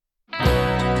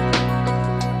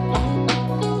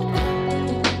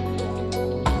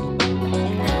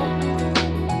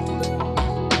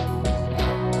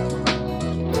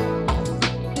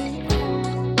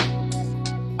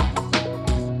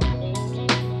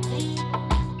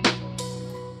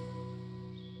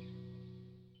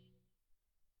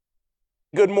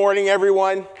Good morning,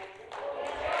 everyone.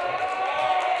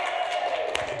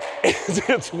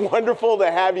 It's wonderful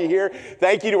to have you here.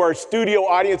 Thank you to our studio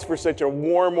audience for such a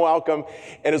warm welcome,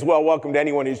 and as well, welcome to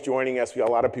anyone who's joining us. We got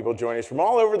a lot of people joining us from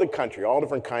all over the country, all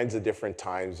different kinds of different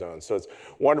time zones. So it's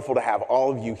wonderful to have all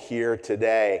of you here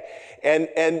today. And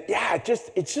yeah,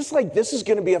 it's just like this is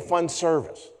going to be a fun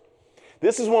service.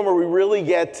 This is one where we really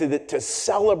get to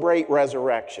celebrate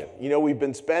resurrection. You know, we've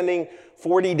been spending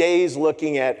 40 days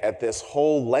looking at this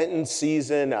whole Lenten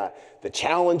season, the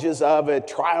challenges of it,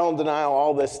 trial and denial,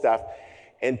 all this stuff.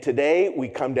 And today we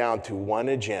come down to one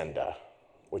agenda,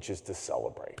 which is to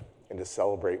celebrate, and to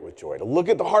celebrate with joy. To look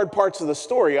at the hard parts of the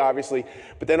story, obviously,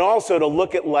 but then also to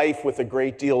look at life with a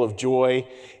great deal of joy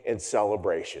and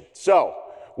celebration. So,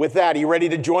 with that, are you ready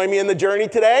to join me in the journey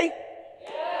today?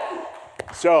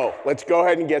 So let's go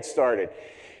ahead and get started.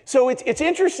 So it's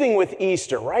interesting with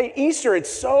Easter, right? Easter, it's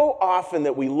so often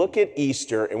that we look at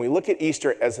Easter and we look at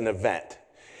Easter as an event.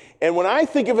 And when I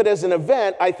think of it as an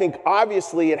event, I think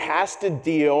obviously it has to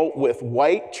deal with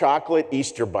white chocolate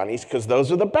Easter bunnies because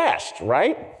those are the best,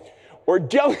 right? Or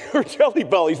jelly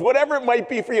bellies, whatever it might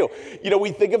be for you. You know,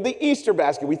 we think of the Easter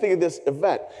basket, we think of this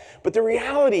event. But the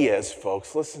reality is,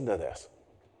 folks, listen to this.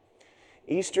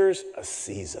 Easter's a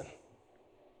season.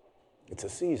 It's a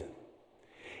season.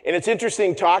 And it's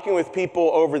interesting talking with people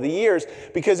over the years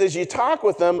because as you talk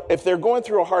with them, if they're going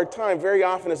through a hard time, very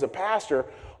often as a pastor,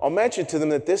 I'll mention to them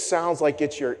that this sounds like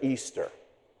it's your Easter.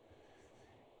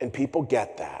 And people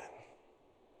get that.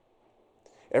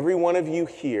 Every one of you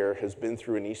here has been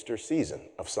through an Easter season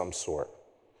of some sort.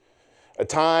 A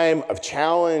time of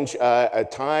challenge, a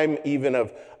time even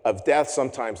of death,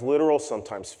 sometimes literal,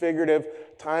 sometimes figurative,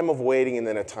 time of waiting, and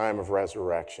then a time of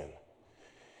resurrection.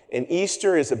 And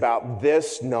Easter is about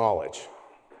this knowledge.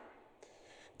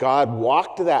 God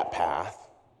walked that path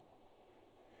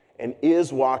and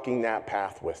is walking that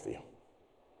path with you.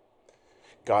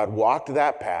 God walked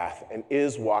that path and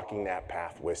is walking that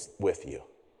path with you.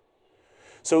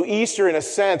 So Easter, in a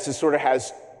sense, it sort of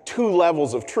has two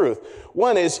levels of truth.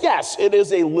 One is, yes, it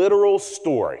is a literal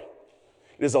story.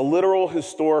 It is a literal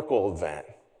historical event.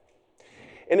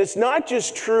 And it's not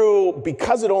just true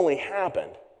because it only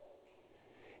happened.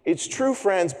 It's true,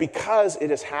 friends, because it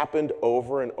has happened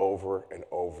over and over and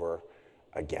over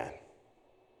again.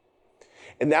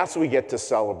 And that's what we get to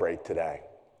celebrate today.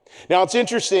 Now, it's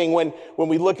interesting when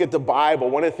we look at the Bible,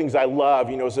 one of the things I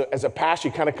love, you know, as a pastor,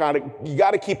 you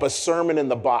got to keep a sermon in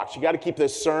the box. You got to keep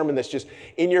this sermon that's just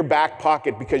in your back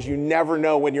pocket because you never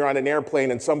know when you're on an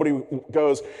airplane and somebody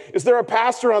goes, "Is there a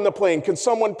pastor on the plane? Can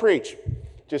someone preach?"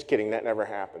 Just kidding, that never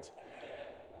happens.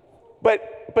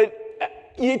 But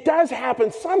it does happen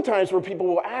sometimes where people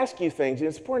will ask you things, and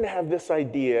it's important to have this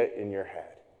idea in your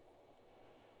head.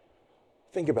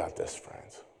 Think about this,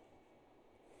 friends.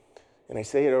 And I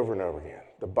say it over and over again.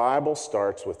 The Bible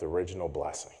starts with original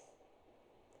blessing,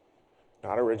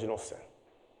 not original sin.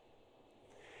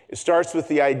 It starts with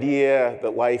the idea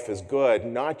that life is good,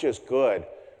 not just good,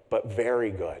 but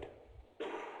very good.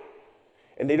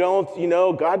 And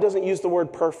God doesn't use the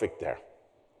word perfect there.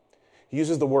 He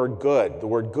uses the word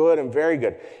good and very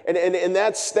good. And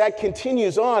that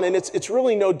continues on, and it's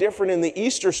really no different in the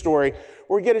Easter story,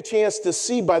 where we get a chance to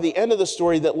see by the end of the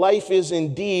story that life is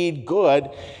indeed good,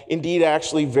 indeed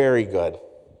actually very good.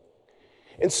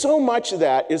 And so much of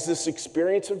that is this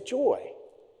experience of joy.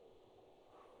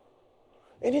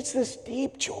 And it's this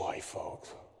deep joy,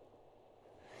 folks.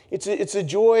 It's a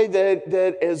joy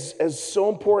that is so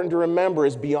important to remember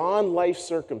is beyond life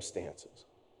circumstances.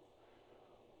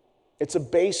 It's a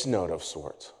base note of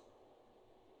sorts.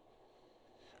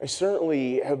 I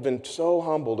certainly have been so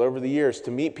humbled over the years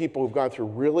to meet people who've gone through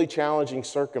really challenging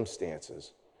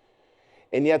circumstances,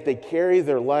 and yet they carry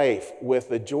their life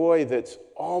with a joy that's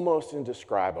almost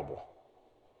indescribable.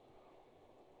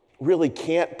 Really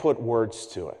can't put words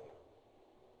to it.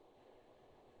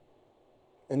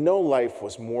 And no life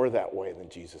was more that way than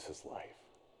Jesus' life.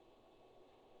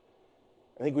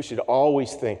 I think we should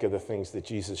always think of the things that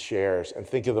Jesus shares and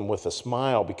think of them with a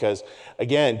smile because,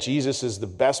 again, Jesus is the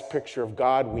best picture of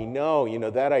God we know. You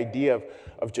know, that idea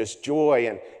of just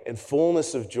joy and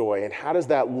fullness of joy. And how does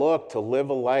that look to live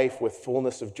a life with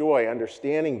fullness of joy?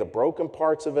 Understanding the broken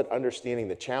parts of it, understanding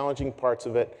the challenging parts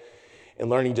of it, and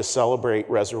learning to celebrate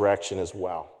resurrection as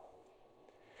well.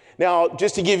 Now,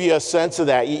 just to give you a sense of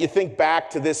that, you think back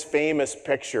to this famous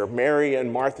picture, Mary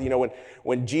and Martha, you know,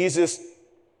 when Jesus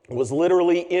was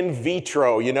literally in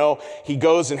vitro, you know. He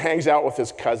goes and hangs out with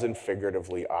his cousin,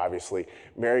 figuratively, obviously.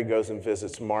 Mary goes and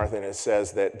visits Martha, and it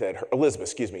says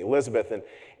Elizabeth,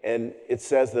 and it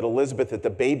says that the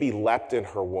baby leapt in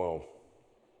her womb.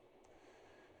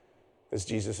 as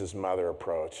Jesus' mother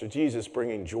approached. So Jesus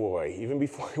bringing joy even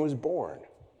before he was born.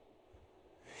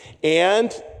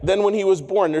 And then when he was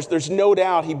born, there's no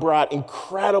doubt he brought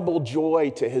incredible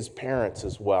joy to his parents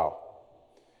as well.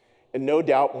 And no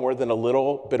doubt more than a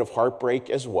little bit of heartbreak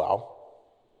as well.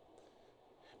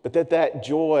 But that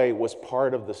joy was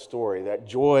part of the story, that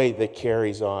joy that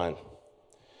carries on.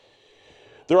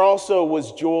 There also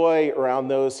was joy around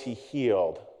those he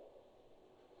healed.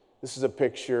 This is a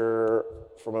picture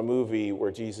from a movie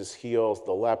where Jesus heals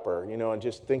the leper, and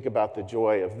just think about the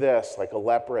joy of this. Like a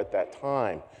leper at that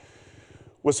time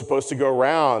was supposed to go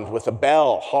around with a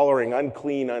bell hollering,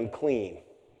 "Unclean, unclean,"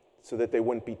 so that they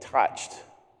wouldn't be touched.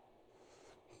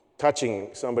 Touching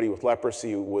somebody with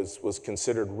leprosy was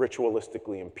considered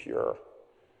ritualistically impure.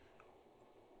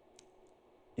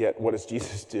 Yet what does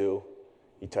Jesus do?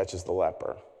 He touches the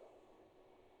leper.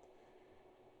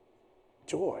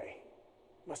 Joy.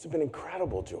 Must have been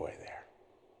incredible joy there.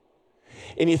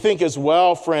 And you think as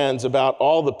well, friends, about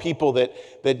all the people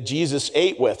that Jesus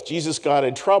ate with. Jesus got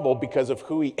in trouble because of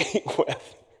who he ate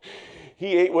with.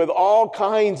 He ate with all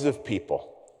kinds of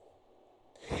people.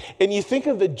 And you think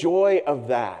of the joy of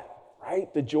that,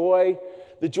 right? The joy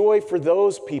for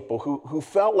those people who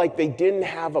felt like they didn't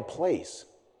have a place,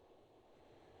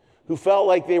 who felt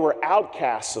like they were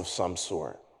outcasts of some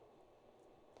sort.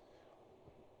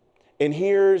 And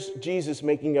here's Jesus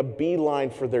making a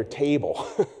beeline for their table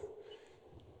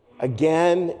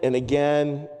again and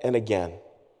again and again.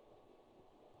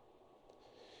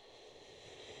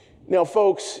 Now,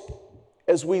 folks,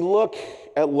 as we look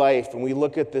at life and we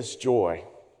look at this joy,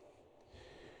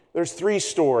 there's three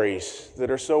stories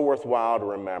that are so worthwhile to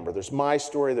remember. There's my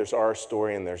story, there's our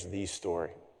story, and there's the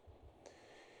story.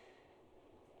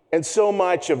 And so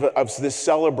much of this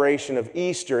celebration of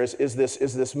Easter is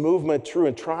this movement through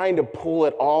and trying to pull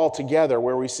it all together,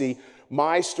 where we see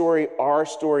my story, our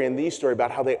story, and the story,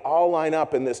 about how they all line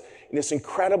up in this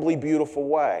incredibly beautiful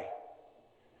way.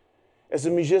 As the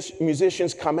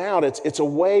musicians come out, it's a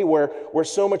way where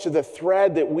so much of the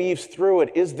thread that weaves through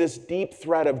it is this deep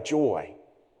thread of joy.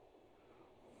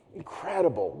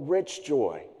 Incredible, rich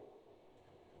joy,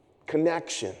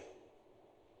 connection,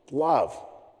 love.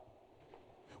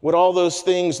 What all those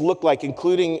things look like,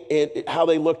 including how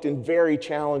they looked in very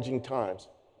challenging times.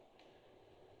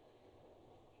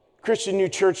 Christian New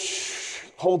Church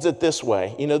holds it this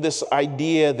way. This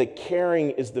idea that caring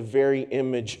is the very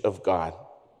image of God.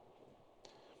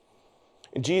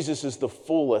 And Jesus is the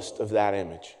fullest of that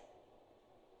image.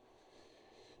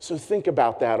 So think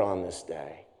about that on this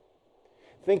day.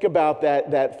 Think about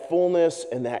that fullness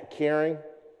and that caring.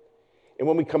 And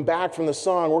when we come back from the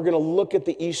song, we're going to look at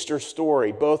the Easter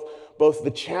story, both the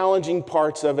challenging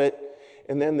parts of it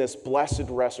and then this blessed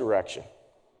resurrection.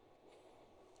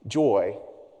 Joy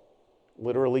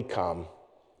literally come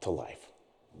to life.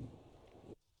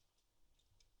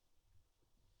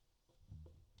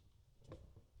 All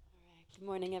right. Good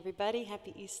morning, everybody.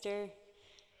 Happy Easter.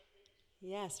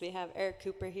 Yes, we have Eric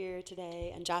Cooper here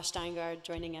today and Josh Steingard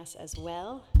joining us as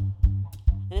well.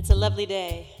 And it's a lovely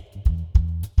day.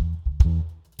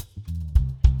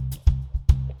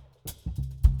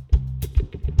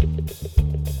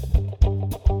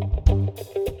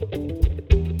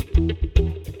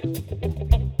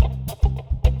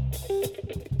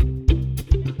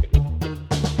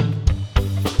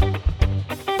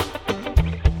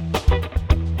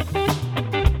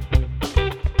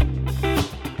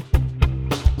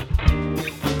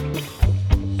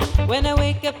 When I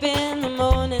wake up in the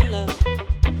morning, love,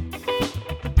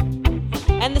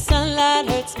 and the sunlight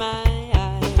hurts my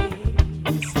eyes,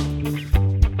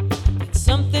 it's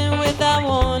something without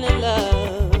warning,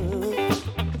 love,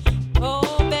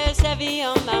 oh, bears heavy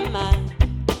on my mind.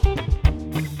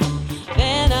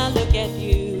 Then I look at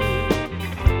you,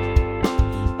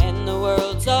 and the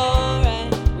world's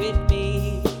alright with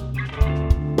me.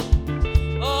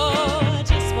 Oh,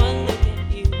 just one look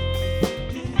at you,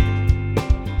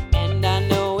 and I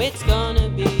know it's gonna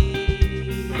be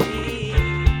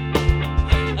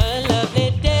a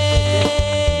lovely day.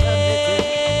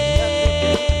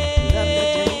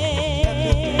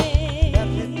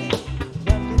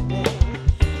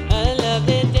 A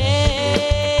lovely day.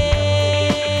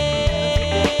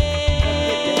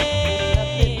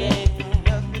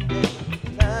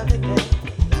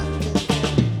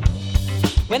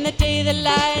 When the day that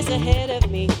lies ahead of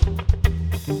me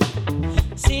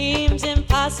seems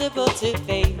impossible to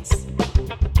face,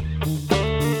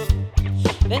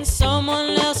 then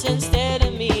someone else instead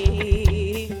of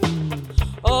me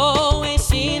always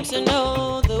seems to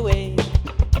know the way.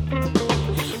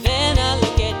 Then I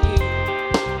look at you,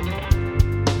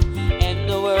 and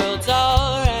the world's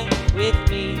alright with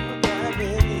me.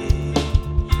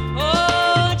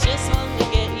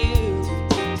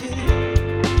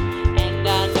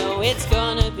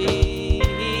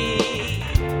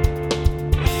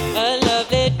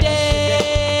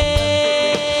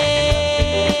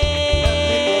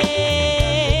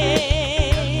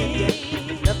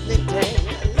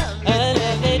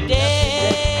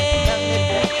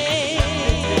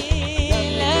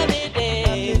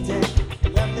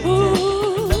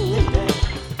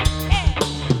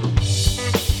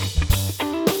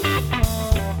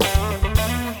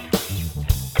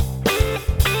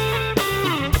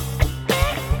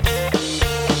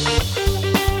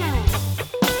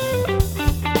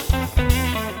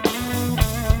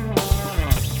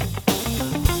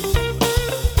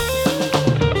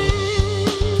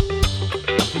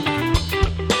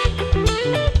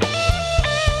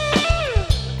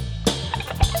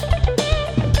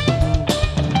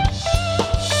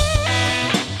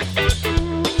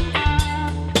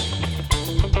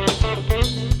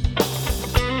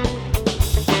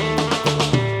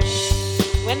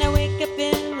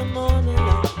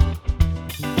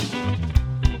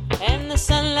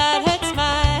 sunlight hurts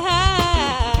my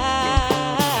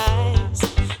eyes.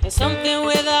 There's something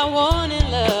without warning,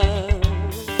 love.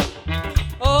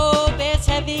 Oh, bears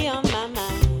heavy on my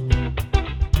mind.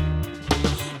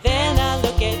 Then I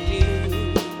look at you,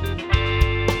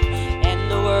 and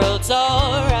the world's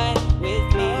alright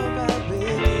with me.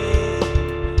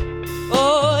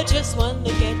 Oh, just one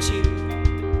look at you,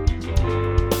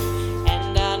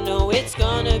 and I know it's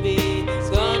gonna be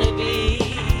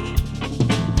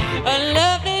a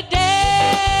lovely day.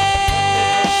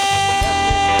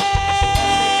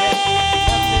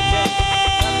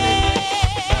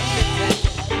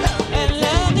 A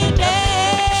lovely day.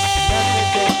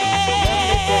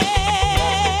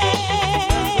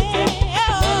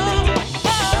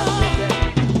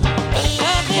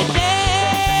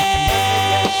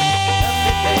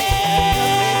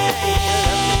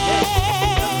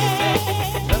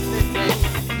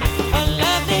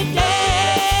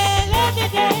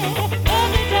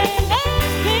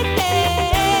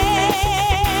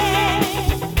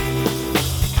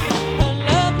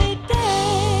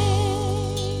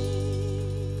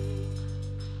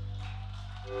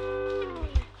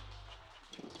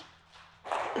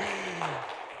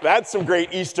 That's some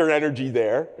great Easter energy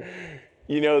there.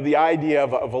 You know, the idea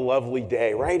of a lovely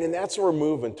day, right? And that's what we're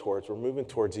moving towards. We're moving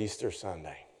towards Easter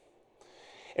Sunday.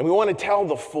 And we want to tell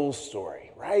the full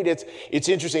story, right? It's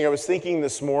interesting. I was thinking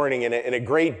this morning in a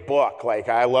great book, like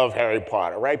I love Harry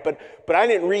Potter, right? But I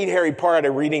didn't read Harry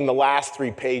Potter reading the last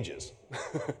 3 pages.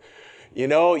 You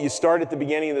know, you start at the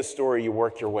beginning of the story, you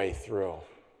work your way through.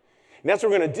 And that's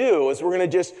what we're going to do, is we're going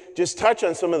to just touch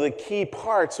on some of the key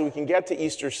parts so we can get to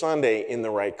Easter Sunday in the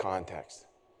right context.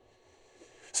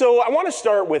 So I want to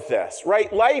start with this,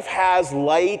 right? Life has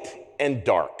light and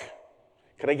dark.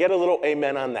 Could I get a little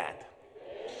amen on that?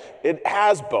 It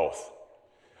has both.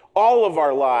 All of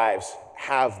our lives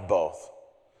have both.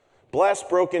 Blessed,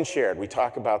 broken, shared. We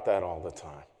talk about that all the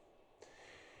time.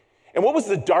 And what was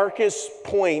the darkest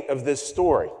point of this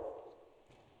story?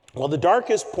 Well, the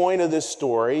darkest point of this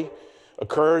story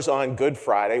occurs on Good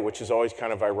Friday, which is always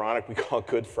kind of ironic. We call it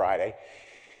Good Friday.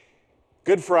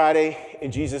 Good Friday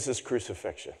and Jesus'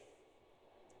 crucifixion.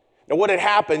 Now, what had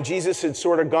happened, Jesus had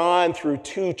sort of gone through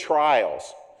 2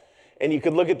 trials. And you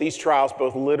could look at these trials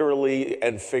both literally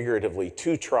and figuratively,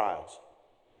 2 trials.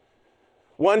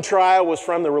 One trial was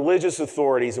from the religious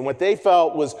authorities, and what they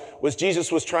felt was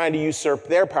Jesus was trying to usurp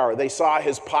their power. They saw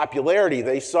his popularity.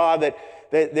 They saw that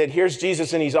here's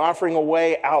Jesus and he's offering a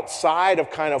way outside of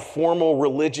kind of formal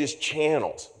religious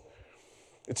channels.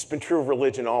 It's been true of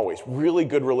religion always. Really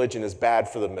good religion is bad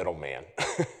for the middleman.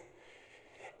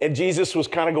 And Jesus was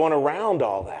kind of going around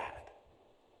all that.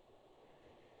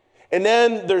 And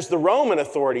then there's the Roman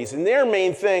authorities, and their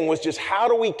main thing was just how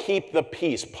do we keep the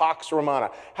peace, Pax Romana?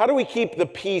 How do we keep the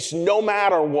peace no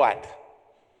matter what?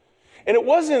 And it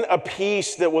wasn't a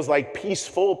peace that was like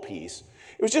peaceful peace.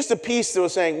 It was just a peace that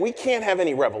was saying we can't have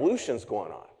any revolutions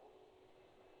going on.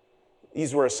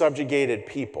 These were a subjugated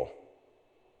people.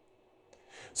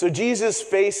 So Jesus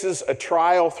faces a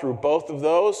trial through both of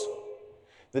those.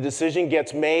 The decision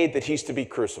gets made that he's to be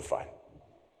crucified.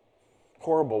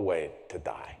 Horrible way to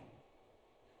die.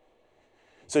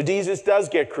 So Jesus does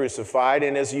get crucified,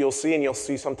 and as you'll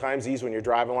see sometimes these when you're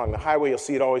driving along the highway, you'll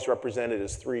see it always represented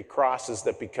as 3 crosses.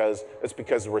 That's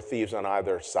because there were thieves on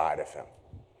either side of him.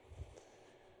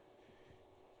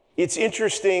 It's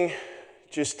interesting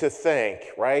just to think,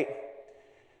 right?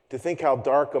 To think how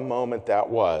dark a moment that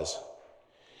was.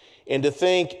 And to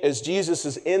think as Jesus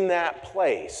is in that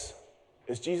place,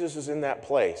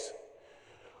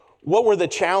 what were the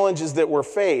challenges that were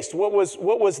faced? What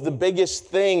was the biggest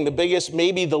thing,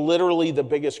 maybe literally the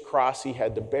biggest cross he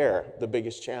had to bear, the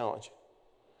biggest challenge?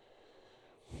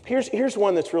 Here's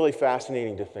one that's really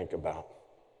fascinating to think about.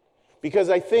 Because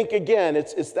I think, again,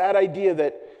 it's that idea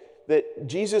that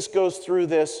Jesus goes through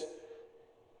this,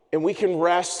 and we can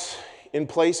rest in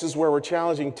places where we're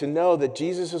challenging to know that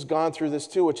Jesus has gone through this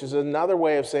too, which is another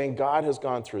way of saying God has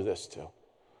gone through this too.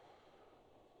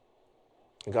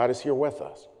 And God is here with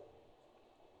us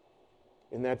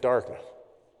in that darkness.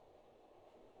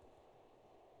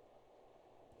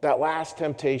 That last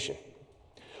temptation.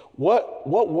 What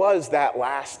was that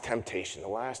last temptation, the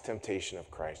last temptation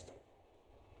of Christ?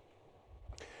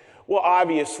 Well,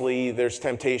 obviously, there's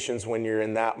temptations when you're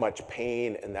in that much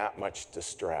pain and that much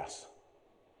distress.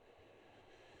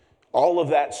 All of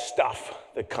that stuff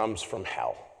that comes from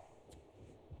hell.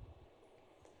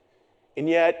 And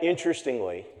yet,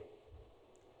 interestingly,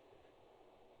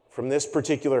 from this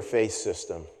particular faith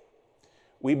system,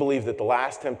 we believe that the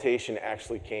last temptation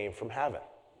actually came from heaven.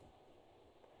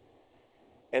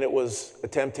 And it was a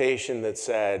temptation that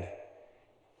said,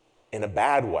 in a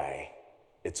bad way,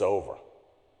 it's over.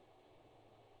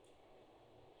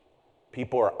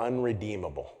 People are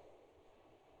unredeemable.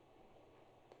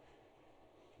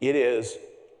 It is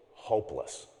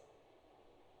hopeless.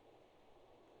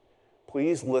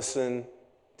 Please listen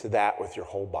to that with your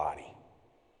whole body.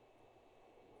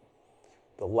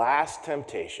 The last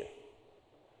temptation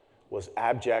was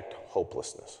abject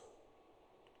hopelessness.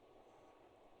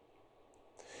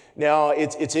 Now,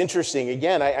 it's interesting.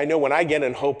 Again, I know when I get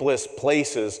in hopeless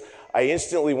places, I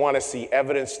instantly want to see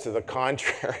evidence to the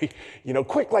contrary.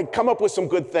 Quick, come up with some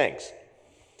good things.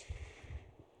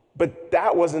 But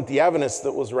that wasn't the evidence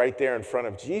that was right there in front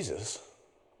of Jesus.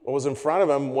 What was in front of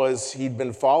him was he'd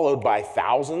been followed by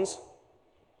thousands.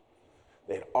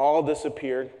 They'd all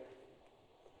disappeared.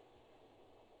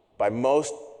 By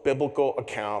most biblical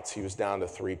accounts, he was down to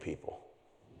 3 people.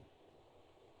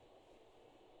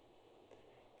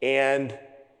 And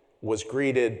was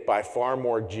greeted by far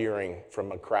more jeering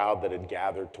from a crowd that had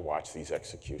gathered to watch these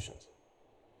executions.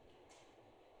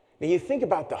 Now you think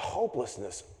about the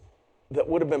hopelessness that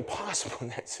would have been possible in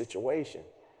that situation.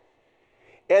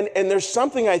 And there's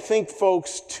something, I think,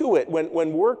 folks, to it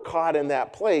when we're caught in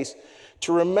that place,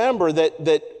 to remember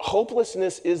that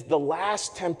hopelessness is the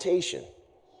last temptation.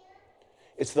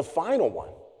 It's the final one.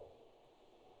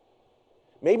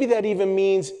 Maybe that even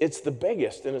means it's the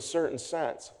biggest in a certain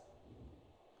sense.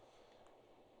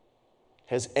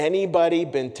 Has anybody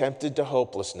been tempted to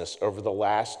hopelessness over the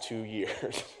last 2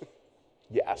 years?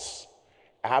 Yes,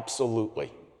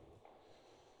 absolutely.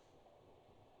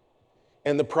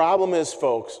 And the problem is,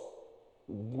 folks,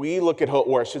 we look at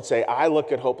or I should say, I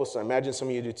look at hopelessness, I imagine some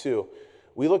of you do too.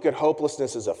 We look at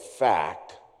hopelessness as a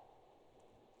fact,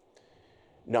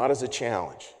 not as a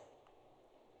challenge.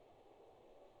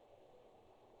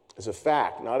 As a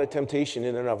fact, not a temptation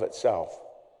in and of itself.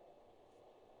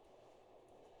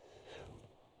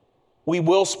 We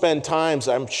will spend times,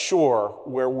 I'm sure,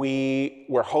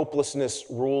 where hopelessness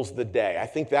rules the day. I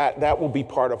think that will be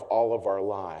part of all of our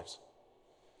lives.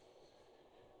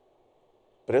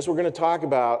 But as we're going to talk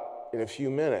about in a few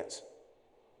minutes,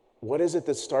 what is it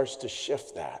that starts to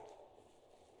shift that?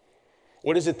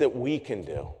 What is it that we can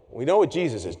do? We know what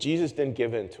Jesus is. Jesus didn't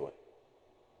give in to it.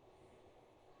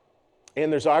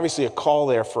 And there's obviously a call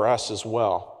there for us as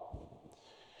well.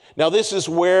 Now, this is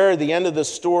where the end of the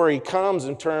story comes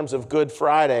in terms of Good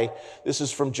Friday. This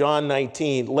is from John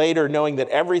 19. Later, knowing that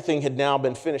everything had now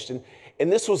been finished. And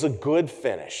this was a good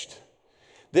finished.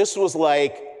 This was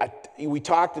we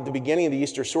talked at the beginning of the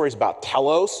Easter stories about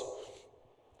telos.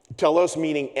 Telos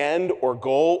meaning end or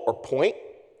goal or point.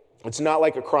 It's not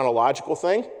like a chronological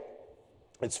thing.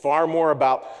 It's far more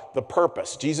about the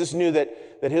purpose. Jesus knew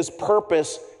that his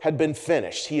purpose had been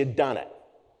finished. He had done it.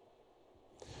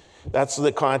 That's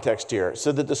the context here.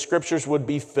 So that the scriptures would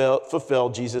be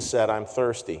fulfilled, Jesus said, I'm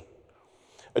thirsty.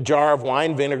 A jar of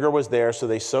wine vinegar was there, so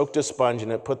they soaked a sponge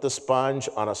in it, put the sponge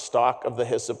on a stalk of the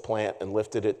hyssop plant, and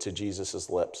lifted it to Jesus'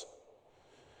 lips.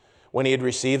 When he had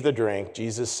received the drink,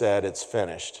 Jesus said, it's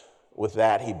finished. With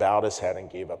that, he bowed his head and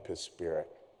gave up his spirit.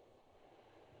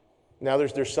 Now,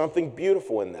 there's something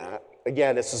beautiful in that.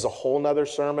 Again, this is a whole nother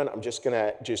sermon. I'm just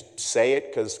going to say it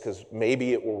because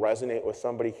maybe it will resonate with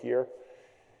somebody here.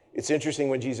 It's interesting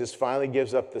when Jesus finally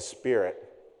gives up the spirit.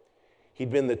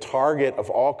 He'd been the target of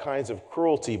all kinds of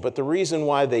cruelty, but the reason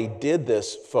why they did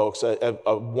this, folks,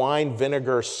 a wine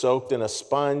vinegar soaked in a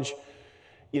sponge,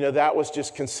 that was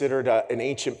just considered an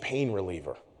ancient pain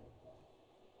reliever.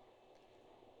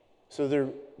 So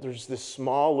there's this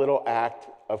small little act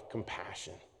of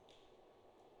compassion.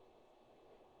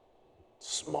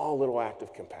 Small little act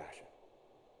of compassion.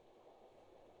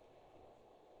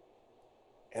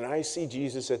 And I see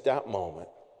Jesus at that moment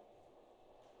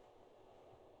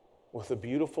with a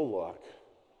beautiful look,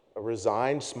 a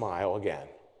resigned smile again,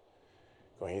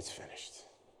 going, it's finished.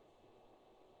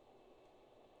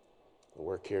 The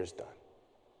work here is done.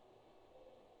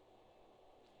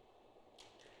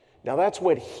 Now that's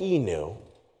what he knew.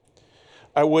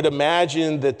 I would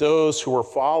imagine that those who were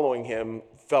following him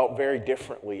felt very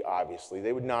differently, obviously.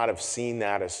 They would not have seen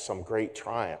that as some great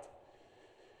triumph.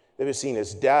 They would have seen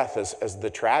his death as the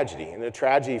tragedy, and the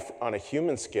tragedy on a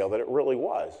human scale that it really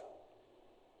was.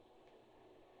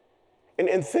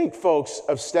 And think, folks,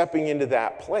 of stepping into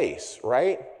that place,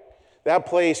 right? That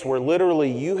place where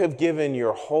literally you have given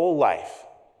your whole life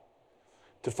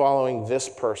to following this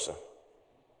person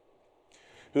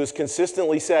who has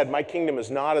consistently said, my kingdom is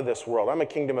not of this world. I'm a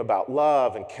kingdom about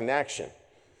love and connection.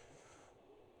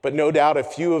 But no doubt a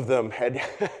few of them had,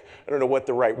 I don't know what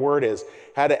the right word is,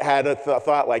 had a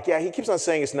thought like, yeah, he keeps on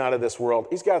saying it's not of this world.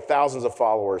 He's got thousands of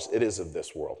followers. It is of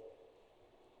this world.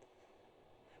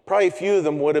 Probably a few of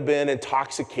them would have been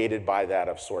intoxicated by that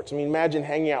of sorts. I mean, imagine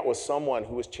hanging out with someone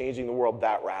who was changing the world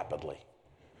that rapidly,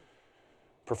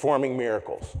 performing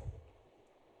miracles.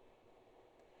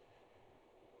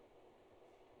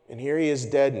 And here he is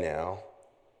dead now.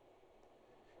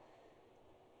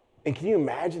 And can you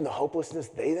imagine the hopelessness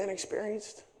they then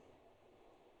experienced?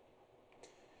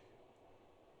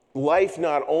 Life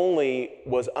not only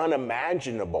was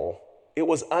unimaginable, it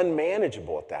was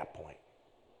unmanageable at that point.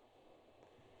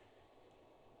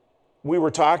 We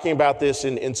were talking about this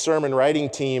in sermon writing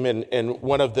team, and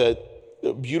one of the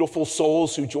beautiful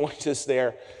souls who joined us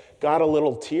there got a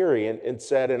little teary and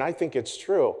said, and I think it's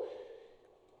true,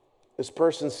 this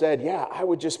person said, yeah, I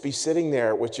would just be sitting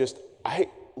there with just, I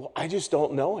just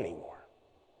don't know anymore.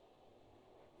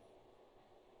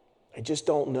 I just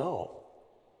don't know.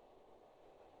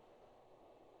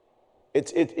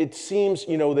 It seems,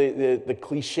 the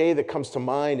cliche that comes to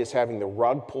mind is having the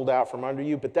rug pulled out from under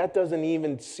you, but that doesn't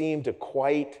even seem to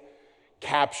quite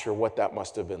capture what that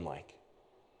must have been like.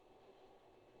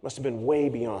 Must have been way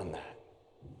beyond that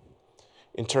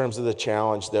in terms of the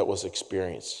challenge that was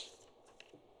experienced.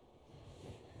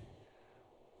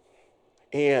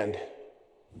 And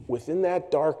within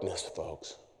that darkness,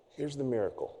 folks, here's the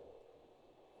miracle.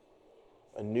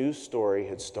 A new story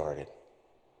had started.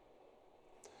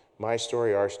 My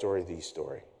story, our story, the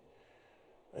story.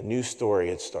 A new story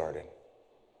had started.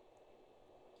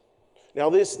 Now,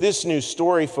 this new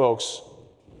story, folks,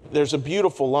 there's a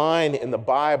beautiful line in the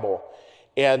Bible,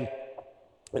 and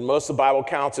in most of the Bible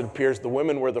accounts, it appears the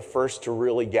women were the first to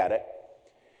really get it.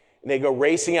 And they go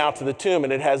racing out to the tomb,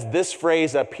 and it has this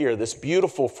phrase up here, this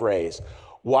beautiful phrase,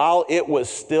 while it was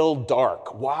still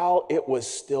dark. While it was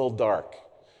still dark.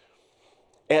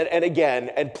 And again,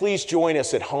 and please join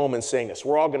us at home in saying this.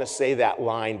 We're all going to say that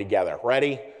line together.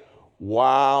 Ready?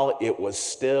 While it was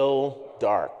still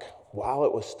dark. While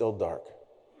it was still dark.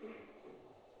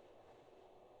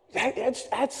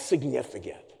 That's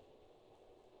significant.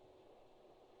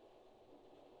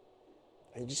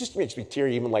 It just makes me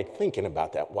teary even like thinking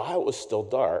about that. While it was still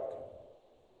dark.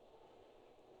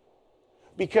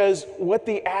 Because what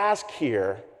the ask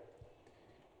here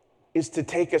is to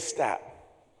take a step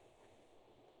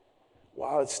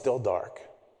while it's still dark.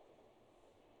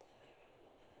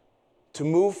 To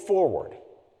move forward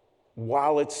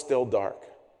while it's still dark.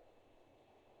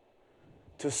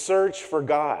 To search for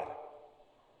God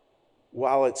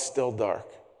while it's still dark.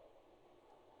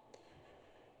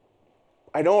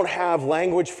 I don't have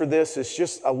language for this. It's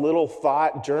just a little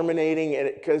thought germinating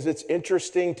because it's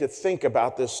interesting to think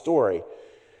about this story.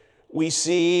 We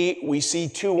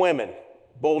see two women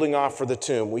bolting off for the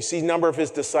tomb. We see a number of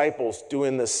his disciples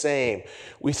doing the same.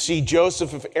 We see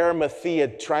Joseph of Arimathea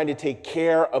trying to take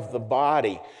care of the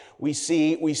body. We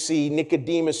see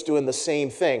Nicodemus doing the same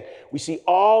thing. We see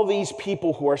all these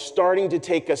people who are starting to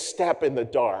take a step in the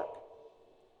dark.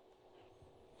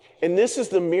 And this is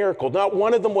the miracle. Not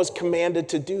one of them was commanded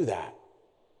to do that.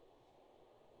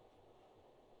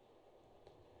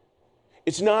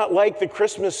 It's not like the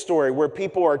Christmas story where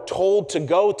people are told to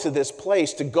go to this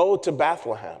place, to go to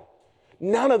Bethlehem.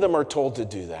 None of them are told to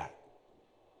do that.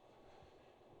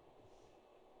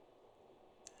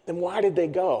 Then why did they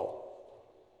go?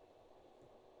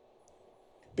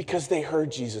 Because they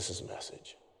heard Jesus'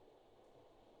 message.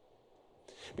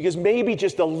 Because maybe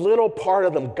just a little part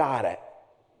of them got it.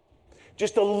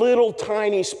 Just a little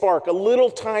tiny spark, a little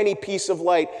tiny piece of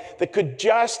light that could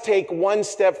just take one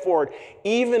step forward,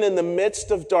 even in the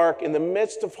midst of dark, in the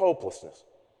midst of hopelessness.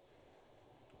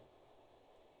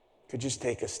 Could just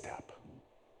take a step.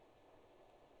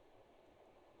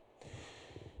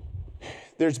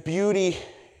 There's beauty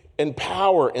and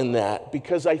power in that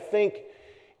because I think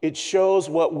it shows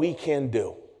what we can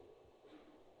do.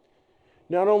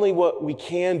 Not only what we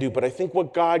can do, but I think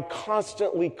what God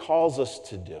constantly calls us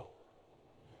to do.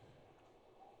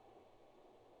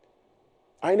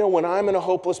 I know when I'm in a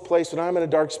hopeless place, when I'm in a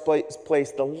dark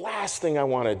place, the last thing I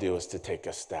want to do is to take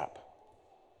a step.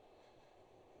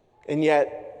 And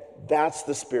yet, that's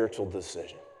the spiritual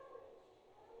decision.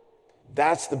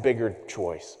 That's the bigger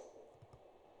choice.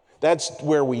 That's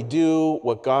where we do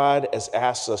what God has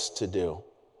asked us to do.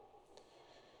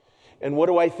 And what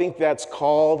do I think that's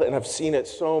called? And I've seen it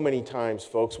so many times,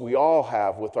 folks. We all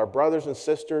have with our brothers and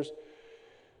sisters.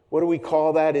 What do we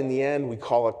call that in the end? We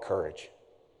call it courage.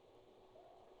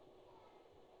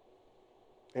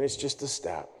 And it's just a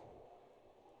step.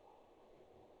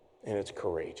 And it's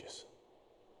courageous.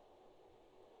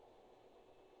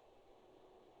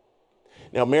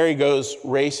 Now, Mary goes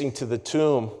racing to the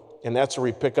tomb, And that's where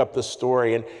we pick up the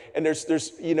story. And there's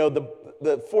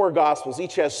the four Gospels,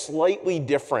 each has slightly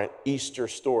different Easter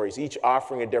stories, each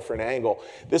offering a different angle.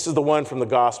 This is the one from the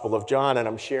Gospel of John, and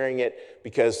I'm sharing it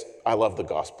because I love the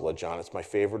Gospel of John. It's my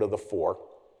favorite of the four.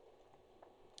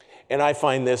 And I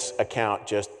find this account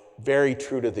just very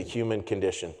true to the human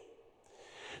condition.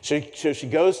 So she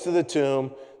goes to the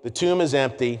tomb is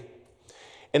empty,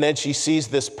 and then she sees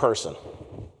this person.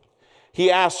 He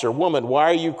asks her, "Woman,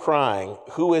 why are you crying?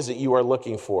 Who is it you are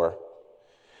looking for?"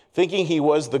 Thinking he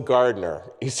was the gardener,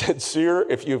 he said, "Sir,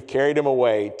 if you have carried him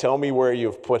away, tell me where you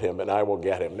have put him, and I will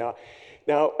get him."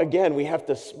 Now again, we have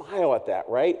to smile at that,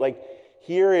 right? Like,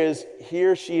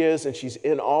 here she is, and she's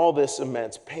in all this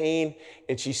immense pain,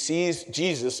 and she sees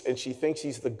Jesus, and she thinks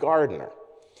he's the gardener.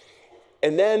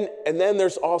 And then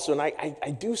there's also, and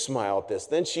I do smile at this,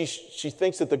 then she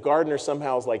thinks that the gardener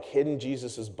somehow has like hidden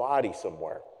Jesus' body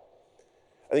somewhere.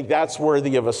 I think that's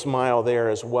worthy of a smile there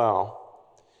as well.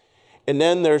 And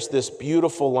then there's this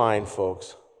beautiful line,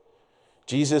 folks.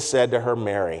 Jesus said to her,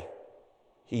 "Mary."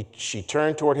 She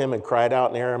turned toward him and cried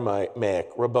out in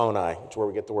Aramaic, "Rabboni," which is where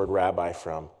we get the word rabbi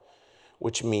from,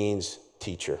 which means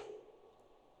teacher.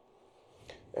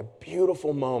 A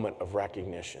beautiful moment of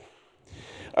recognition.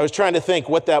 I was trying to think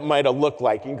what that might have looked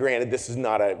like. And granted, this is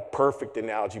not a perfect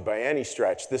analogy by any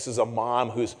stretch. This is a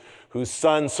mom whose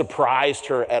son surprised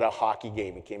her at a hockey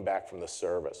game and came back from the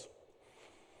service.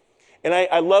 And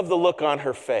I love the look on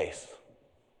her face.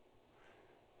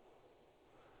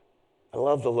 I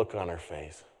love the look on her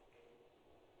face.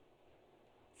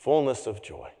 Fullness of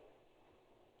joy.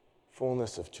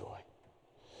 Fullness of joy.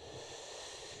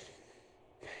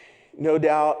 No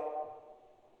doubt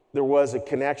there was a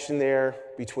connection there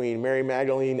between Mary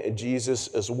Magdalene and Jesus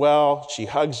as well. She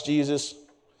hugs Jesus.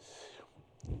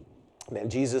 And then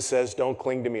Jesus says, "Don't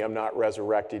cling to me, I'm not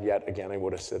resurrected yet." Again, I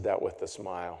would have said that with a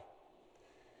smile.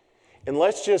 And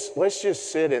let's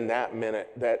just sit in that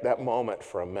minute, that moment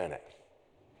for a minute.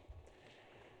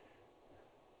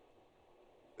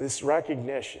 This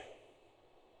recognition,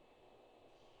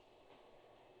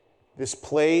 this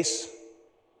place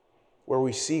where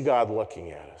we see God looking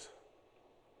at us,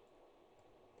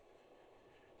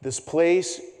 this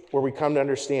place where we come to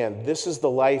understand this is the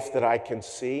life that I can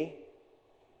see,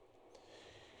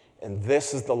 and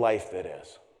this is the life that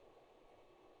is.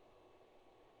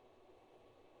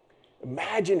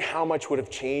 Imagine how much would have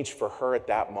changed for her at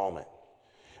that moment.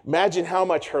 Imagine how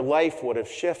much her life would have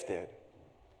shifted.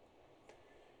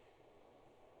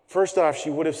 First off, she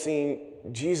would have seen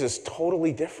Jesus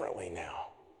totally differently now.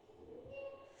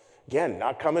 Again,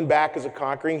 not coming back as a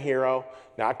conquering hero,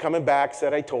 not coming back,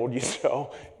 said I told you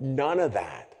so, none of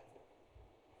that.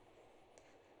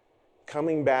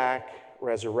 Coming back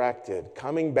resurrected,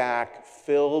 coming back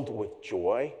filled with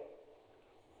joy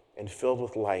and filled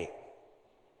with light.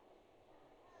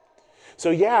 So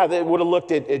yeah, they would have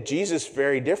looked at Jesus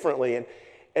very differently.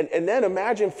 And then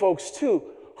imagine, folks, too,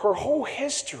 her whole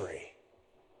history,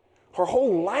 her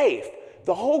whole life,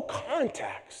 the whole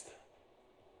context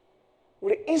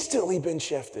would have instantly been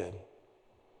shifted.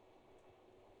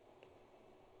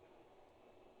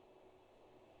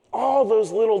 All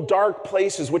those little dark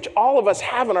places, which all of us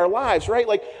have in our lives, right?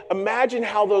 Like, imagine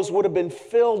how those would have been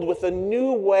filled with a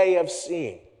new way of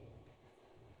seeing,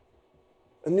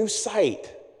 a new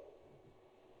sight.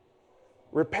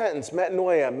 Repentance,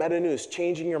 metanoia, metanous,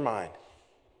 changing your mind.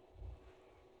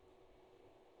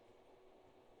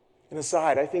 And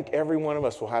aside, I think every one of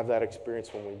us will have that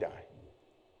experience when we die.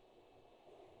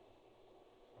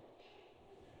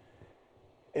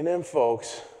 And then,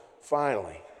 folks,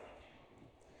 finally,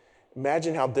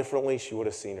 imagine how differently she would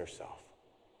have seen herself.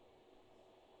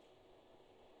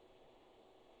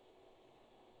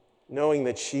 Knowing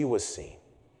that she was seen.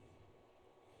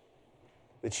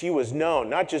 That she was known,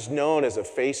 not just known as a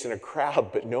face in a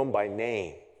crowd, but known by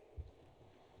name.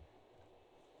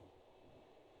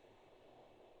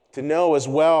 To know as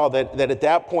well that at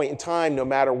that point in time, no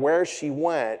matter where she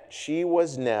went, she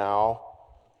was now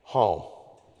home.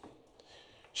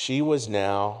 She was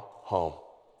now home.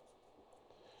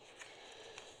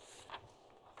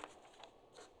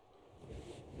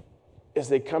 As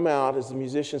the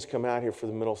musicians come out here for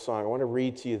the middle song, I want to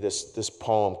read to you this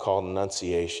poem called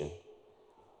Annunciation.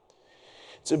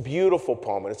 It's a beautiful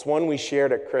poem, and it's one we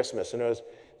shared at Christmas, and I was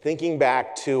thinking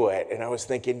back to it, and I was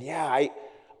thinking, yeah,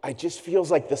 I just feels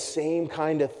like the same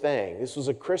kind of thing. This was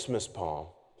a Christmas poem,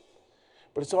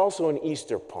 but it's also an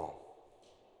Easter poem.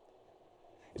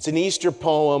 It's an Easter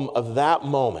poem of that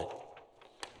moment,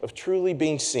 of truly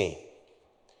being seen,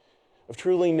 of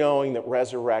truly knowing that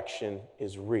resurrection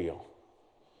is real.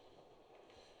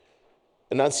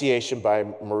 Annunciation by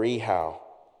Marie Howe.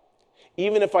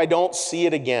 Even if I don't see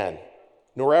it again,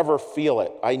 nor ever feel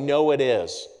it, I know it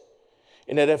is.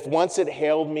 And that if once it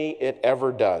hailed me, it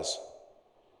ever does.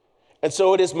 And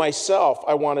so it is myself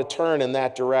I want to turn in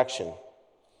that direction,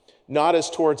 not as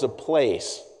towards a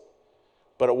place,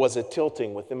 but it was a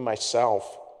tilting within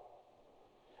myself.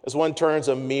 As one turns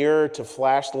a mirror to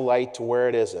flash the light to where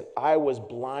it isn't, I was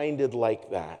blinded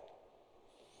like that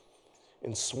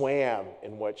and swam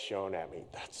in what shone at me.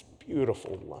 That's a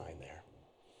beautiful line there.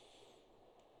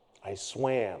 I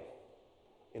swam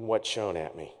in what shone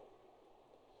at me,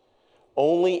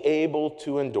 only able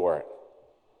to endure it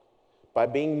by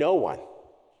being no one.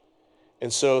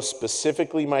 And so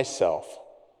specifically myself,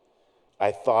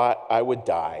 I thought I would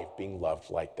die being loved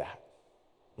like that.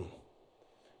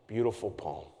 Beautiful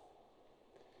poem.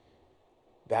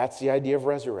 That's the idea of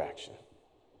resurrection.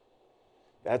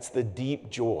 That's the deep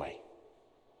joy.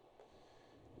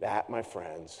 That, my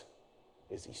friends,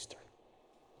 is Easter.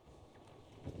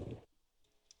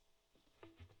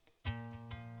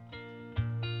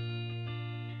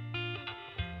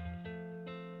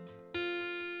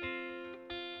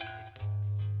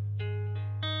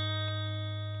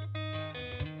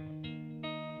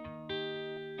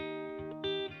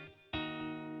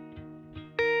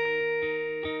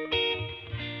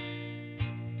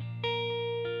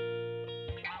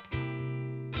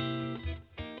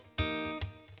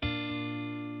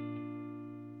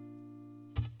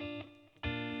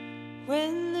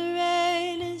 When the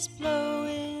rain is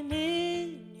blowing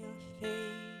in your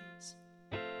face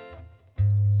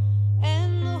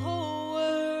and the whole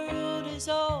world is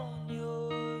on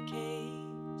your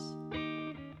case,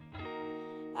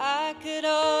 I could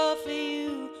offer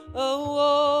you a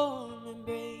warm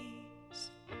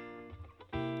embrace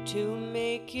to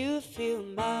make you feel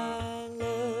my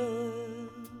love.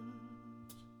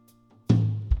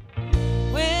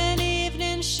 When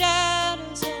evening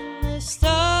shadows and the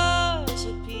stars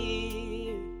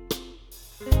appear,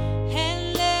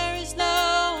 and there is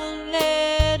no one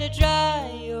there to dry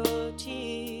your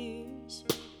tears,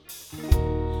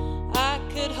 I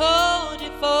could hold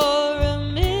you for a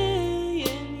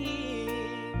million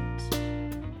years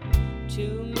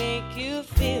to make you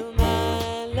feel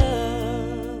my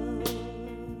love.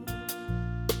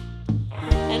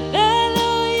 And I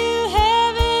know you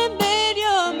haven't made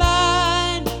your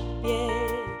mind up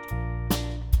yet,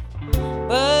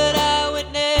 but I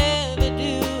would never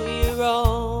do you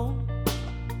wrong.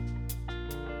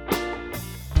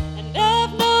 And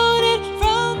I've known it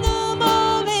from the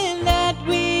moment that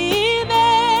we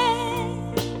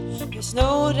met. There's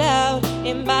no doubt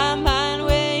in my mind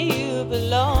where you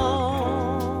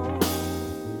belong.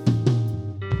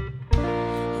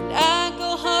 And I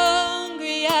go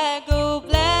hungry, I go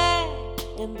black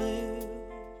and blue,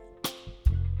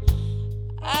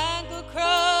 I go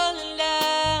crawling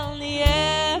down the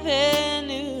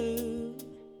avenue.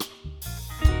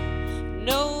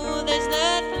 No, there's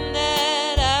nothing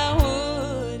that I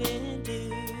wouldn't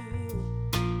do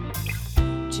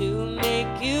to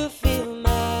make you feel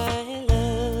my love.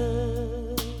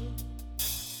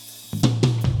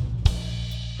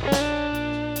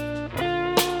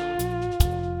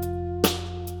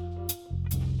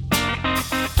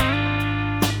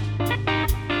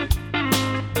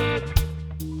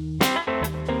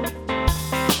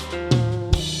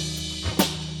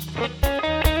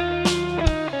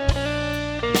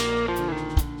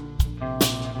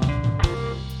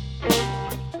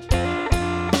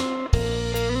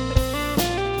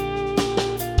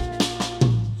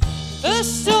 The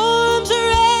storms are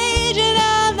raging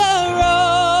on the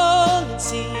rolling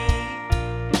sea,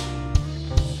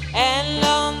 and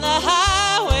on the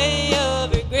highway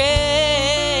of regret,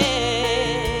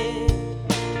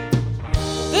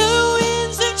 the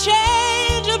winds of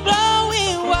change are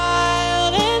blowing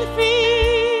wild and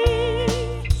free.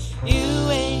 You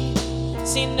ain't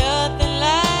seen nothing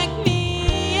like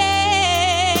me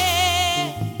yet.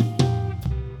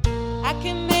 I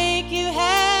can make you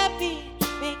happy,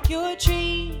 make your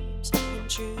dreams come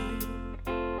true.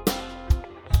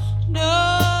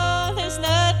 No, there's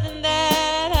nothing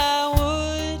that I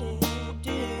wouldn't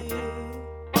do.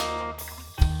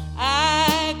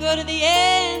 I go to the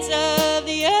ends of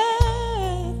the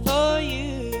earth for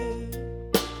you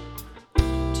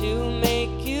to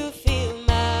make you feel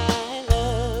my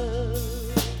love,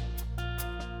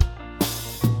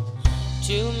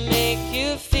 to make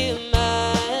you feel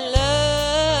my love,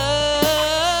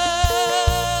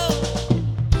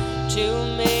 to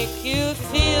make you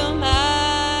feel my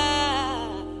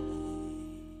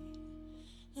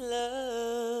love.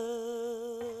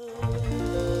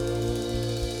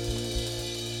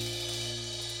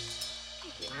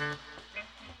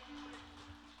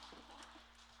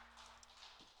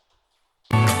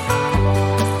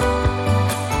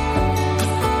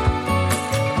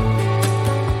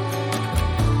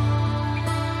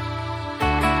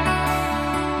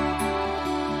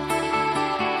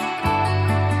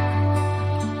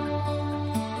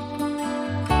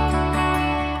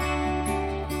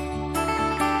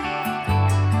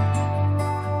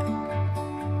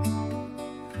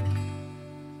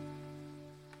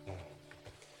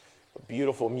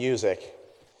 beautiful music.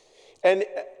 And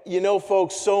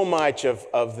folks, so much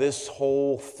of this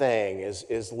whole thing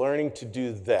is learning to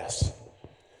do this.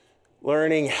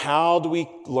 Learning how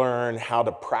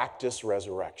to practice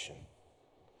resurrection.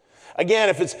 Again,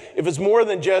 if it's more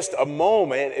than just a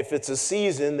moment, if it's a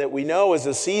season that we know is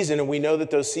a season and we know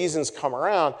that those seasons come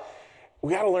around,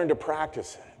 we got to learn to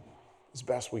practice it as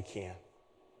best we can.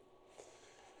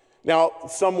 Now,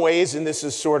 some ways, and this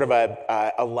is sort of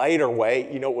a lighter way,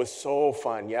 it was so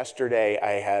fun. Yesterday,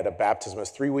 I had a baptism. It was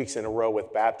 3 weeks in a row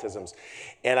with baptisms,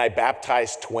 and I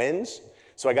baptized twins.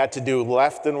 So I got to do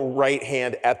left and right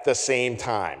hand at the same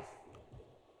time.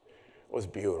 It was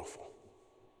beautiful.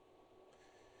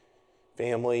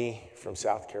 Family from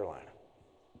South Carolina.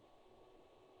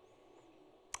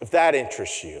 If that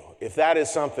interests you, if that is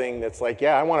something that's like,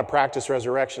 yeah, I want to practice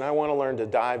resurrection, I want to learn to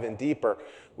dive in deeper,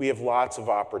 we have lots of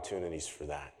opportunities for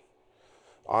that.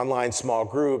 Online small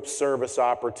groups, service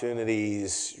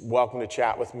opportunities, welcome to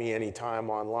chat with me anytime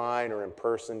online or in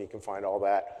person. You can find all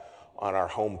that on our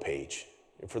homepage.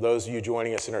 And for those of you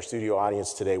joining us in our studio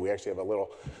audience today, we actually have a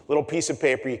little piece of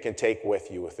paper you can take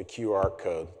with you with a QR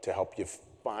code to help you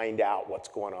find out what's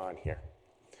going on here.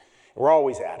 And we're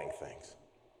always adding things.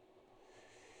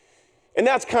 And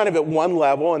that's kind of at one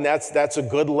level, and that's a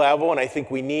good level, and I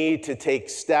think we need to take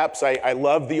steps. I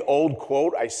love the old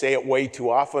quote. I say it way too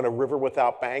often, a river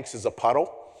without banks is a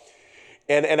puddle.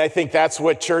 And I think that's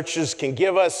what churches can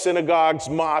give us, synagogues,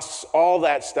 mosques, all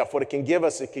that stuff. What it can give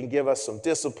us some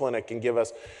discipline. It can give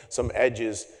us some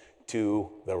edges to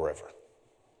the river.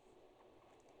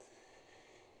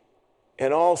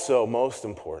 And also, most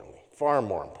importantly, far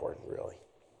more important really,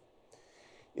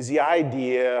 is the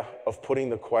idea of putting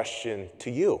the question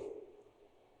to you.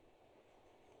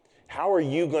 How are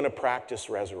you going to practice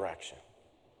resurrection?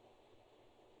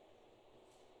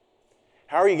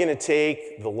 How are you going to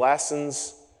take the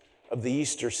lessons of the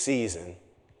Easter season,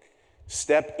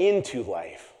 step into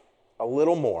life a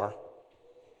little more,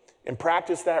 and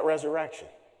practice that resurrection?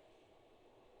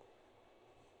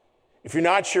 If you're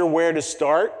not sure where to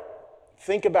start,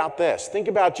 think about this. Think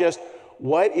about just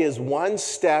what is one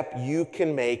step you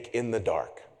can make in the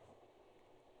dark.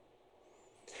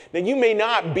 Now, you may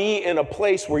not be in a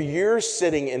place where you're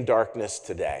sitting in darkness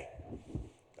today.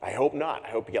 I hope not. I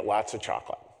hope you get lots of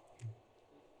chocolate.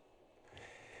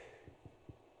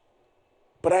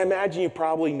 But I imagine you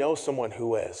probably know someone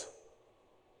who is.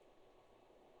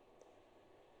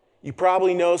 You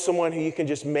probably know someone who you can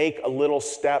just make a little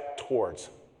step towards.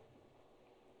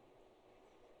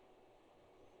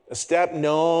 A step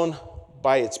known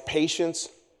by its patience,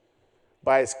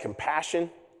 by its compassion,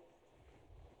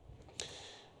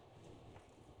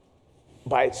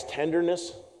 by its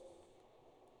tenderness.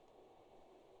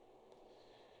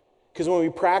 Because when we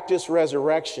practice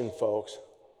resurrection, folks,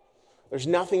 there's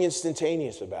nothing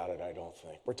instantaneous about it, I don't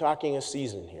think. We're talking a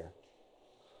season here.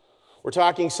 We're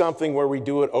talking something where we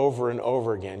do it over and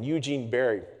over again. Eugene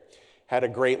Berry had a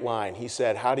great line. He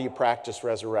said, how do you practice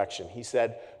resurrection? He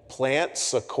said, plant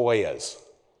sequoias.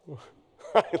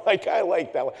 I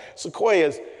like that.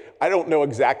 Sequoias, I don't know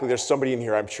exactly. There's somebody in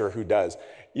here, I'm sure, who does.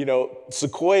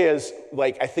 Sequoias,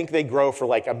 I think they grow for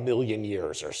 1 million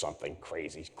years or something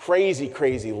crazy.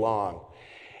 Crazy long.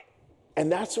 And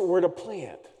that's what we're to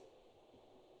plant.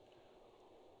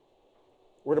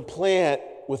 We're to plant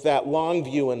with that long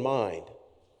view in mind.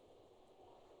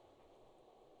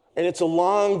 And it's a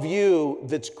long view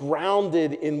that's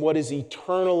grounded in what is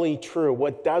eternally true,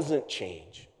 what doesn't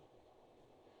change.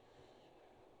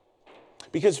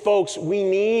 Because, folks, we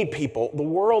need people, the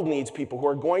world needs people who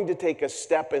are going to take a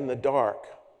step in the dark.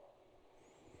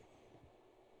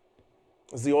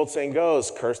 As the old saying goes,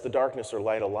 curse the darkness or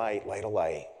light a light, light a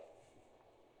light.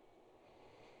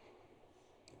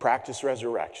 Practice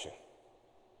resurrection.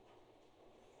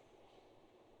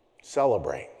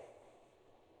 Celebrate.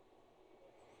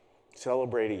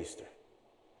 Celebrate Easter.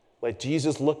 Let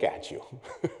Jesus look at you.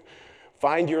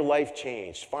 Find your life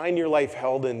changed. Find your life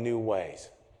held in new ways.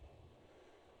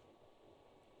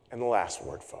 And the last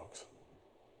word, folks.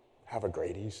 Have a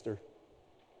great Easter.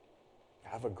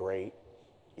 Have a great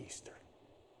Easter.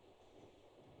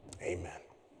 Amen.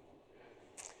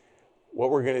 What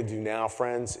we're going to do now,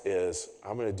 friends, is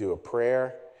I'm going to do a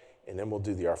prayer, and then we'll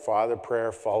do the Our Father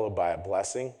prayer, followed by a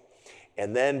blessing.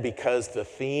 And then, because the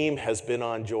theme has been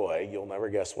on joy, you'll never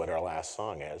guess what our last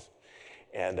song is.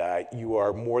 And you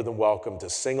are more than welcome to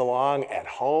sing along at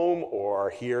home or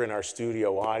here in our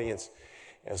studio audience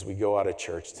as we go out of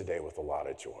church today with a lot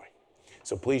of joy.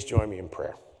 So please join me in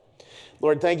prayer.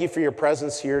 Lord, thank you for your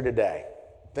presence here today.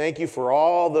 Thank you for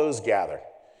all those gathered.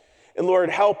 And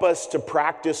Lord, help us to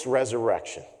practice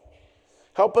resurrection.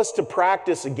 Help us to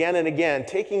practice again and again,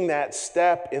 taking that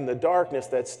step in the darkness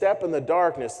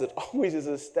that always is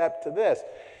a step to this,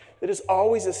 that is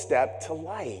always a step to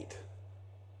light,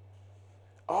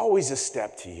 always a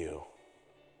step to you,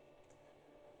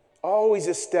 always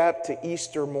a step to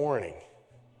Easter morning,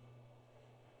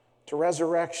 to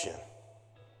resurrection,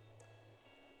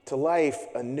 to life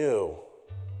anew,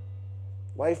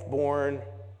 life born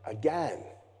again.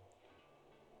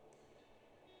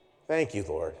 Thank you,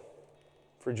 Lord,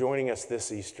 for joining us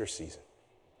this Easter season.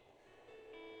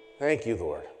 Thank you,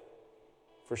 Lord,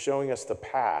 for showing us the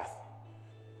path,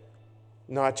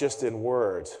 not just in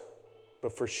words,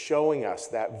 but for showing us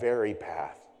that very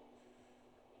path,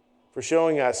 for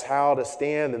showing us how to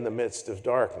stand in the midst of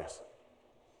darkness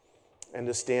and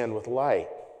to stand with light,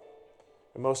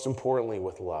 and most importantly,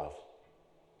 with love.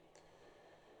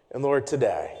 And Lord,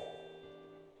 today,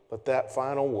 let that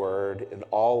final word in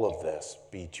all of this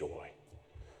be joy.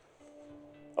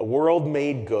 A world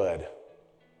made good,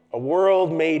 a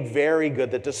world made very good,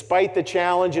 that despite the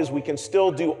challenges, we can still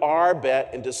do our bit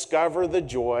and discover the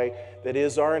joy that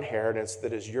is our inheritance,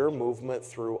 that is your movement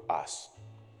through us.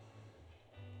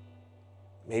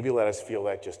 Maybe let us feel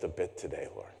that just a bit today,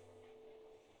 Lord.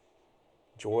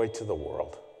 Joy to the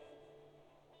world,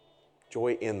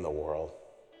 joy in the world,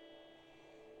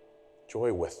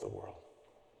 joy with the world.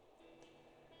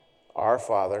 Our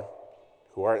Father,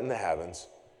 who art in the heavens,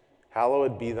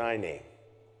 hallowed be thy name.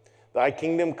 Thy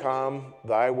kingdom come,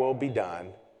 thy will be done,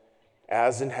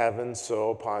 as in heaven, so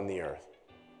upon the earth.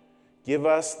 Give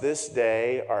us this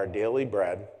day our daily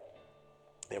bread,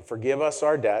 and forgive us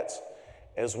our debts,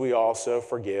 as we also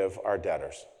forgive our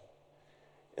debtors.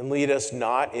 And lead us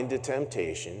not into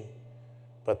temptation,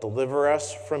 but deliver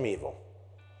us from evil.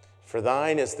 For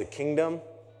thine is the kingdom,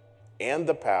 and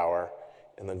the power,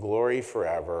 and the glory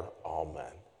forever.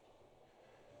 Amen.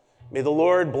 May the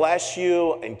Lord bless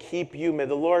you and keep you. May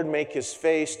the Lord make his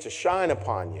face to shine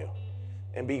upon you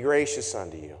and be gracious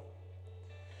unto you.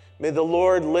 May the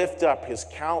Lord lift up his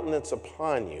countenance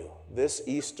upon you this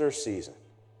Easter season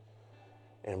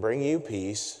and bring you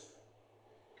peace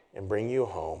and bring you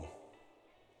home.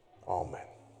 Amen.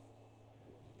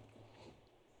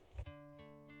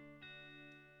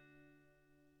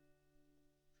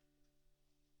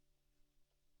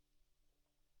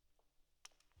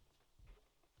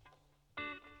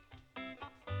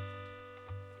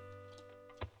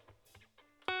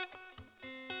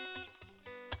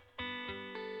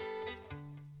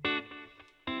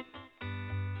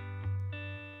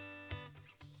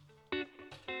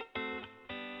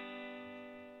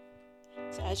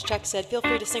 So as Chuck said, feel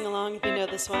free to sing along if you know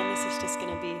this one. This is just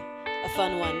going to be a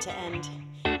fun one to end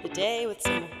the day with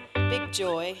some big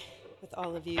joy with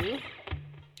all of you.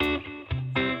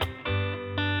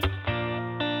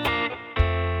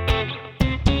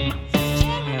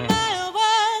 Jeremiah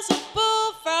was a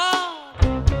bullfrog,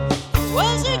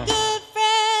 was a good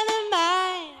friend of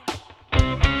mine.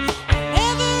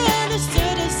 Never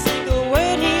understood a single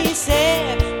word he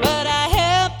said, but I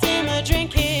helped him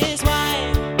drink his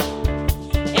wine.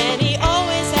 And he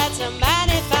always had some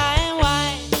mighty fine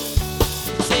wine,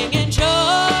 singing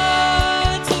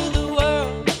joy to the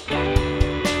world.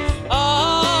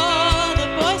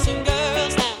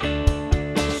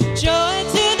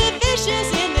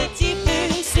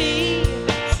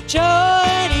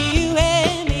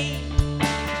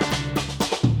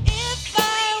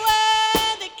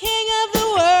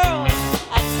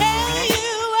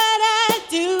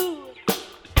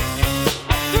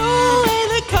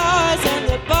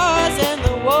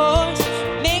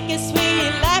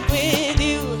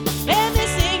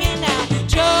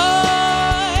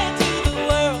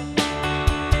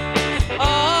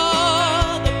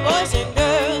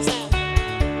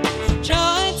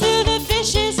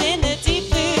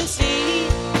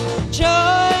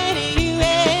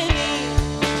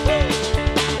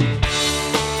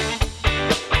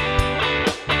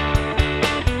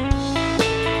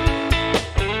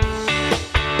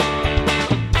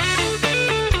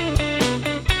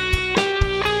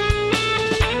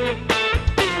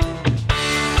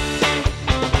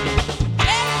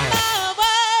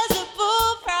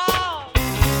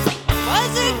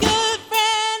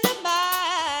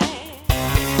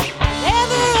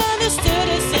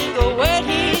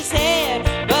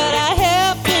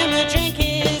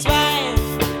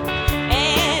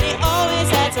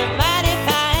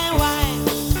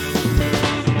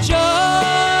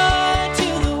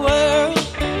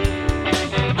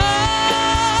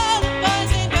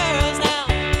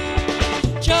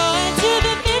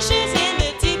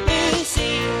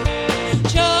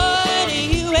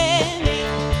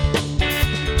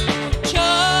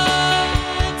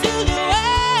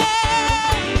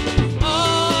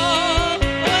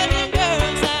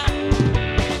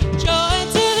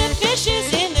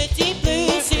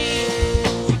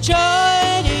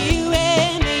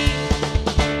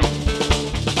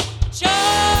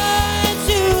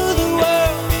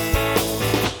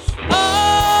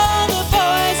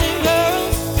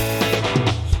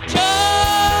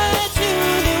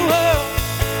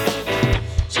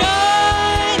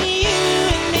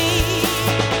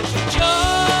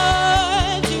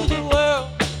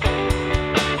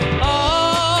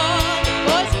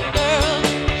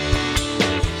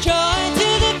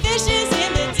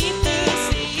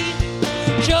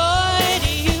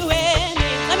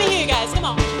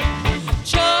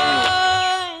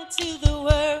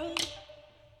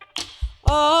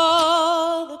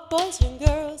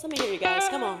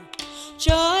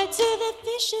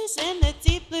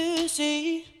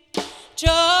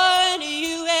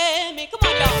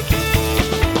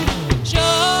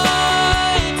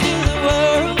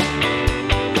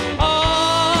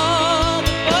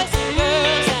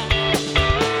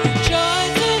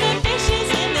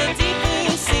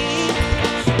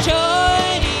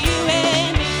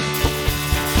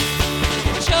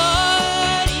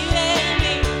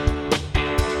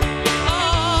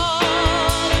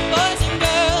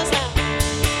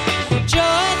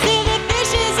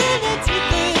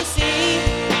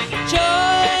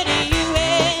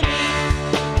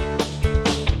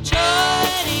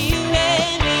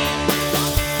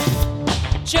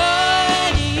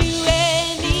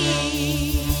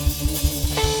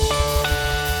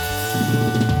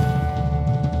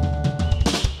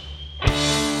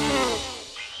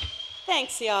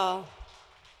 Thanks, y'all.